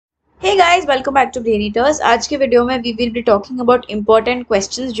Hey guys, welcome back to BrainHeaters. आज के video में we will be talking about important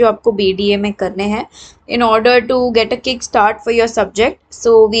questions जो आपको BDA में करने हैं in order to get a kick start for your subject.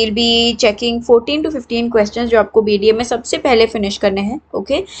 So we'll be checking 14 to 15 questions जो आपको BDA में सबसे पहले finish करने हैं,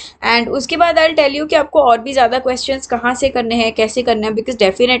 okay? And उसके बाद I'll tell you कि आपको और भी ज़्यादा questions कहाँ से करने हैं, कैसे करने हैं, because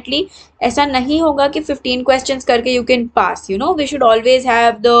definitely ऐसा नहीं होगा कि 15 questions करके you can pass. You know, we should always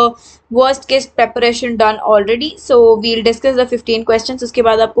have the worst case preparation done already. So we'll discuss the 15 questions. उसके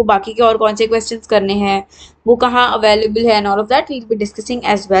बाद आपको बाकी के और कौन से questions करने हैं, वो कहाँ available है and all of that we'll be discussing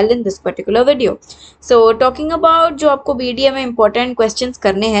as well in this particular video. So talking about जो आपको BDA में important questions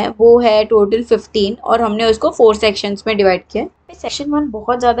करने हैं वो है total 15 और हमने उसको 4 sections में divide किया है. Section 1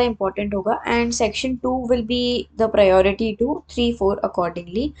 बहुत ज़्यादा important होगा and Section 2 will be the priority to 3-4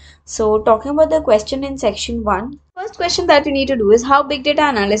 accordingly. So talking about the question in Section 1, first question that you need to do is how big data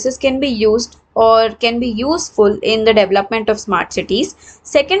analysis can be used or can be useful in the development of smart cities.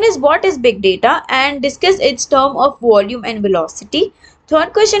 Second is what is big data and discuss its term of volume and velocity.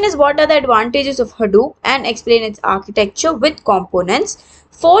 Third question is what are the advantages of Hadoop and explain its architecture with components.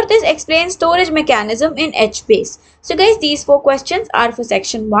 Fourth is explain storage mechanism in HBase. So guys, these 4 questions are for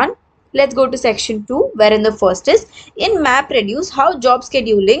Section 1. Let's go to Section 2, wherein the first is in MapReduce how job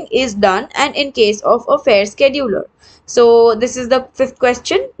scheduling is done and in case of a fair scheduler. So this is the 5th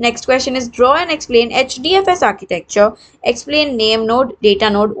question. Next question is draw and explain HDFS architecture. Explain name node, data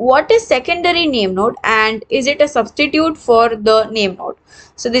node. What is secondary name node and is it a substitute for the name node?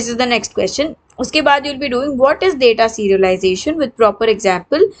 So this is the next question. उसके बाद you'll be doing what is data serialization with proper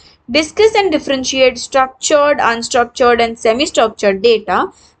example. Discuss and differentiate structured, unstructured and semi-structured data.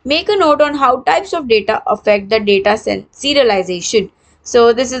 Make a note on how types of data affect the data serialization.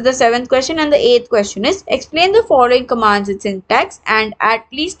 So this is the 7th question and the 8th question is explain the following commands with syntax and at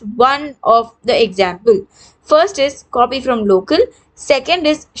least one of the example. First is copy from local. Second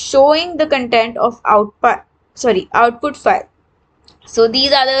is showing the content of output file. So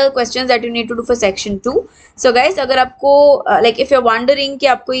these are the questions that you need to do for Section 2. So guys, अगर आपको like if you're wondering कि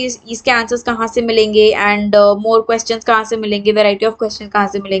आपको इसके answers कहाँ से मिलेंगे and more questions कहाँ से मिलेंगे, variety of questions कहाँ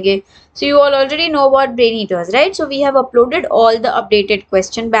से मिलेंगे, so you all already know about BrainHeaters, right? So we have uploaded all the updated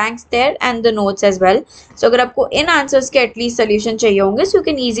question banks there and the notes as well. So अगर आपको इन answers के at least solution चाहिए होंगे, so you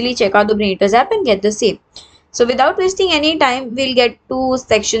can easily check out the BrainHeaters app and get the same. So without wasting any time, we'll get to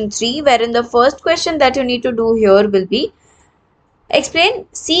Section 3, wherein the first question that you need to do here will be explain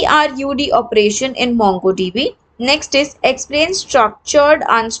CRUD operation in MongoDB. Next is explain structured,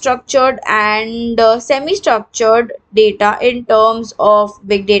 unstructured and semi-structured data in terms of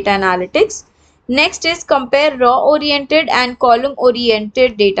big data analytics. Next is compare raw-oriented and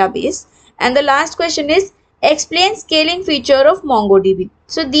column-oriented database. And the last question is explain scaling feature of MongoDB.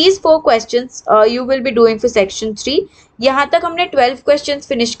 So these 4 questions you will be doing for Section 3. यहाँ तक हमने 12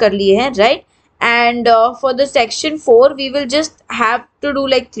 questions finish कर लिए हैं, right? And for the Section 4 we will just have to do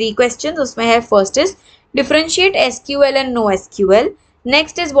like 3 questions. उसमें है first is differentiate SQL and NoSQL.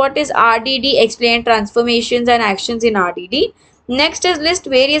 Next is what is RDD, explain transformations and actions in RDD. Next is list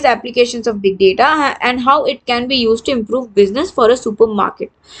various applications of big data and how it can be used to improve business for a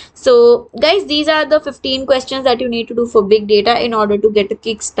supermarket. So guys, these are the 15 questions that you need to do for big data in order to get a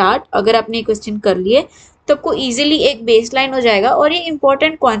kick start. अगर आपने ये question कर लिए तो आपको easily एक baseline हो जाएगा और ये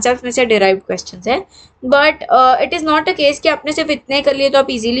इंपॉर्टेंट कॉन्सेप्ट में से डिराइव्ड क्वेश्चंस है. But it is not a case कि आपने सिर्फ इतने कर लिए तो आप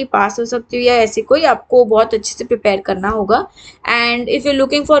इजीली पास हो सकते हो या ऐसे कोई, आपको बहुत अच्छे से प्रिपेयर करना होगा. And if you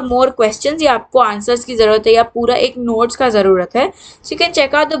looking for more questions या आपको आंसर्स की ज़रूरत है या पूरा एक नोट्स का ज़रूरत है, so you can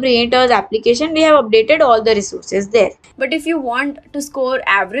check out the BrainHeaters application. We have updated all the resources there. But if you want to score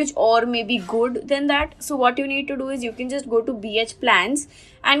average or maybe good than that, so what you need to do is you can just go to BH plans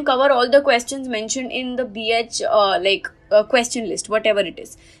and cover all the questions mentioned in the BH question list, whatever it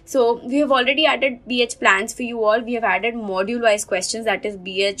is. So we have already added BH plans for you all. We have added module wise questions, that is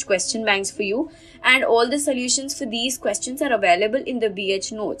BH question banks for you, and all the solutions for these questions are available in the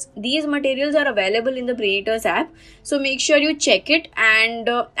Bh.Notes. These materials are available in the BrainHeaters app, so make sure you check it.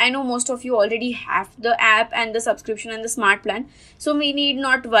 And I know most of you already have the app and the subscription and the smart plan, so we need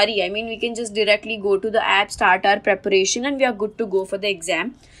not worry. I mean, we can just directly go to the app, start our preparation, and we are good to go for the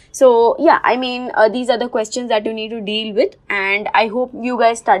exam. So yeah, I mean, these are the questions that you need to deal with, and I hope you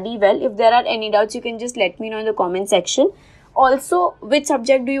guys study well. If there are any doubts, you can just let me know in the comment section. Also, which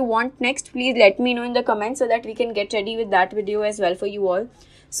subject do you want next? Please let me know in the comments so that we can get ready with that video as well for you all.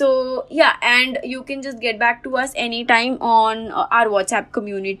 So yeah, and you can just get back to us anytime on our WhatsApp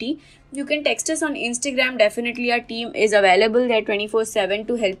community. You can text us on Instagram. Definitely our team is available there 24/7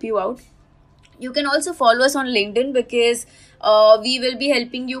 to help you out. You can also follow us on LinkedIn because we will be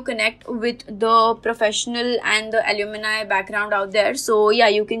helping you connect with the professional and the alumni background out there. So yeah,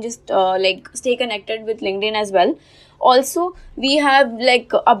 you can just stay connected with LinkedIn as well. Also, we have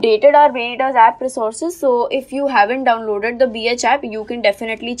updated our BrainHeaters app resources. So if you haven't downloaded the BH app, you can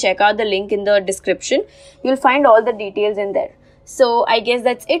definitely check out the link in the description. You'll find all the details in there. So I guess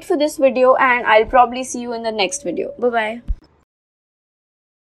that's it for this video, and I'll probably see you in the next video. Bye bye.